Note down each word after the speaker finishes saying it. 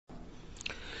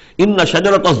ان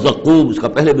شجرۃ الزقوم، اس کا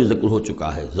پہلے بھی ذکر ہو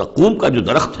چکا ہے، زقوم کا جو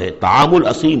درخت ہے، طعام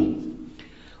الاسیم،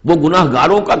 وہ گناہ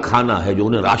گاروں کا کھانا ہے جو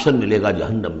انہیں راشن ملے گا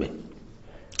جہنم میں،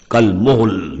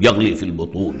 کالمہل یغلی فی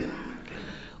البطون،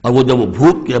 اور وہ جب وہ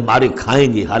بھوک کے مارے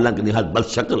کھائیں گے، حالانکہ نہایت بد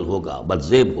شکل ہوگا، بد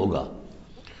زیب ہوگا،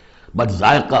 بد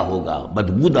ذائقہ ہوگا،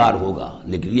 بدبودار ہوگا،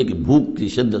 لیکن یہ کہ بھوک کی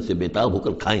شدت سے بےتاب ہو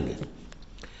کر کھائیں گے،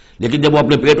 لیکن جب وہ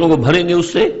اپنے پیٹوں کو بھریں گے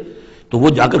اس سے تو وہ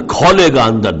جا کر کھولے گا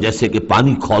اندر، جیسے کہ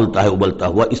پانی کھولتا ہے ابلتا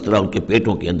ہوا، اس طرح ان کے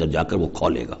پیٹوں کے اندر جا کر وہ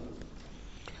کھولے گا،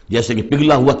 جیسے کہ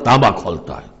پگھلا ہوا تانبا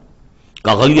کھولتا ہے،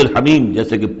 کغلی الحمیم،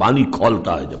 جیسے کہ پانی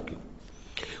کھولتا ہے، جبکہ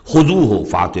خذوہ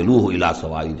فاعتلوہ الی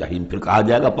سواء الجحیم، پھر کہا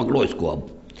جائے گا پکڑو اس کو اب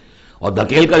اور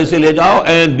دھکیل کر اسے لے جاؤ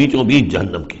عین بیچوں بیچ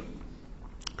جہنم کے،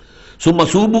 ثم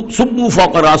صبوا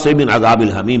فوق راسہ من عذاب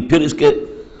الحمیم، پھر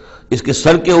اس کے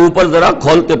سر کے اوپر ذرا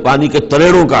کھولتے پانی کے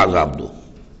تریڑوں کا عذاب دو،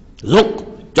 ذق،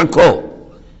 چکھو،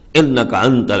 انک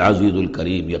انت العزیز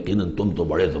الکریم، یقیناً تم تو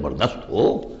بڑے زبردست ہو،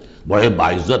 بڑے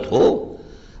باعزت ہو۔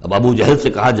 اب ابو جہل سے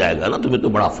کہا جائے گا نا تمہیں تو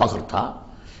بڑا فخر تھا،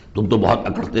 تم تو بہت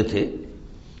اکڑتے تھے،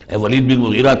 اے ولید بن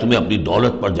مغیرہ تمہیں اپنی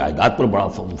دولت پر جائیداد پر بڑا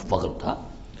فخر تھا،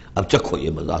 اب چکھو یہ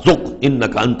مزہ، ذق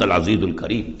انک انت العزیز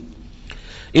الکریم،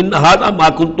 ان ھذا ما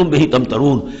کنتم بہ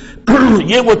تمترون،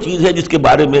 یہ وہ چیز ہے جس کے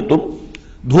بارے میں تم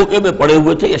دھوکے میں پڑے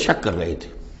ہوئے تھے یا شک کر رہے تھے۔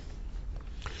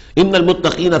 ان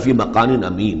المتقین فی مقام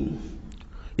امین،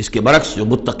 اس کے برعکس جو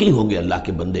متقی ہوں گے اللہ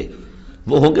کے بندے،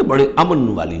 وہ ہوں گے بڑے امن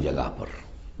والی جگہ پر،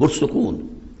 پرسکون،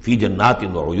 فی جنات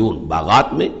وعیون،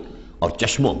 باغات میں اور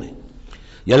چشموں میں،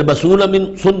 یلبسون من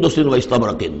سندس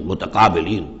واستبرق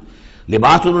متقابلین،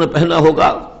 لباس انہوں نے پہنا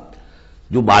ہوگا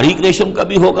جو باریک ریشم کا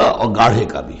بھی ہوگا اور گاڑھے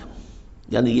کا بھی،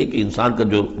 یعنی یہ کہ انسان کا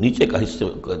جو نیچے کا حصہ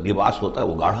لباس ہوتا ہے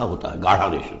وہ گاڑھا ہوتا ہے،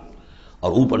 گاڑھا ریشم،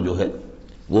 اور اوپر جو ہے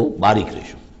وہ باریک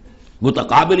ریشم،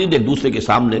 متقابلین، ایک دوسرے کے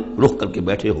سامنے رخ کر کے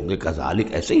بیٹھے ہوں گے، کذالک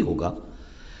ایسے ہی ہوگا،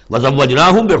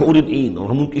 وزوجناہم بحور عین، اور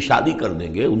ہم ان کی شادی کر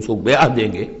دیں گے، ان کو بیاہ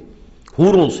دیں گے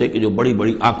حوروں سے کہ جو بڑی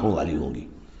بڑی آنکھوں والی ہوں گی،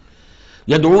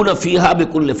 یدعون فیہا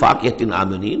بکل فاکہۃ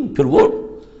آمنین، پھر وہ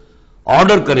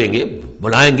آرڈر کریں گے،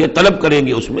 بنائیں گے، طلب کریں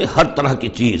گے اس میں ہر طرح کی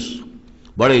چیز،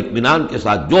 بڑے اطمینان کے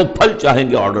ساتھ جو پھل چاہیں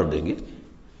گے آرڈر دیں گے،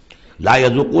 لا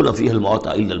یذوقون فیہا الموت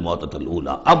الا الموتۃ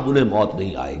الاولی، اب انہیں موت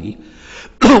نہیں آئے گی،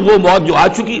 وہ موت جو آ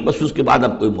چکی بس اس کے بعد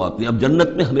اب کوئی موت نہیں، اب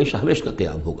جنت میں ہمیشہ ہمیشہ کا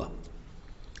قیام ہوگا،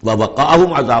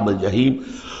 ووقاہم عذاب الجحیم،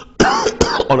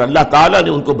 اور اللہ تعالیٰ نے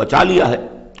ان کو بچا لیا ہے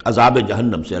عذاب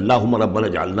جہنم سے، اللہم ربنا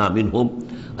اجعلنا منہم،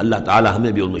 اللہ تعالیٰ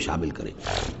ہمیں بھی ان میں شامل کرے،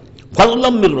 فضلا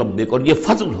من ربک، اور یہ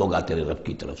فضل ہوگا تیرے رب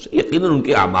کی طرف سے، یقیناً ان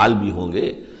کے اعمال بھی ہوں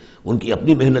گے، ان کی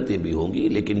اپنی محنتیں بھی ہوں گی،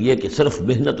 لیکن یہ کہ صرف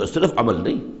محنت اور صرف عمل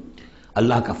نہیں،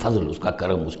 اللہ کا فضل، اس کا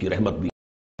کرم، اس کی رحمت بھی،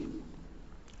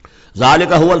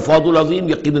 ذالک هو الفوز العظیم،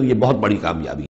 یقیناً یہ بہت بڑی کامیابی